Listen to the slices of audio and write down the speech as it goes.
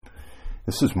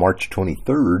This is March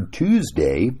 23rd,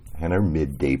 Tuesday, and our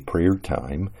midday prayer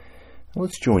time.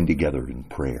 Let's join together in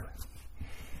prayer.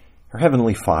 Our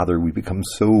Heavenly Father, we become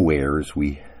so aware as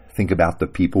we think about the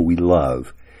people we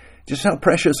love, just how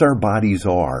precious our bodies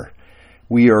are.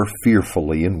 We are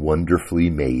fearfully and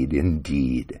wonderfully made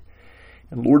indeed.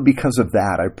 And Lord, because of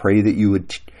that, I pray that you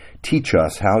would teach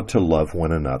us how to love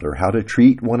one another, how to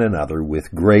treat one another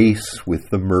with grace, with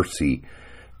the mercy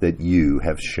that you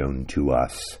have shown to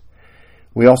us.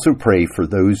 We also pray for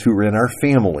those who are in our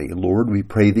family. Lord, we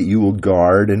pray that you will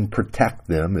guard and protect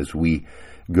them as we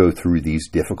go through these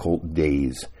difficult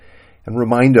days. And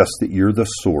remind us that you're the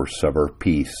source of our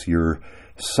peace. You're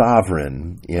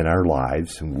sovereign in our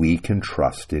lives, and we can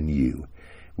trust in you.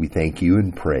 We thank you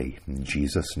and pray in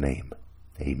Jesus' name.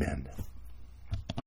 Amen.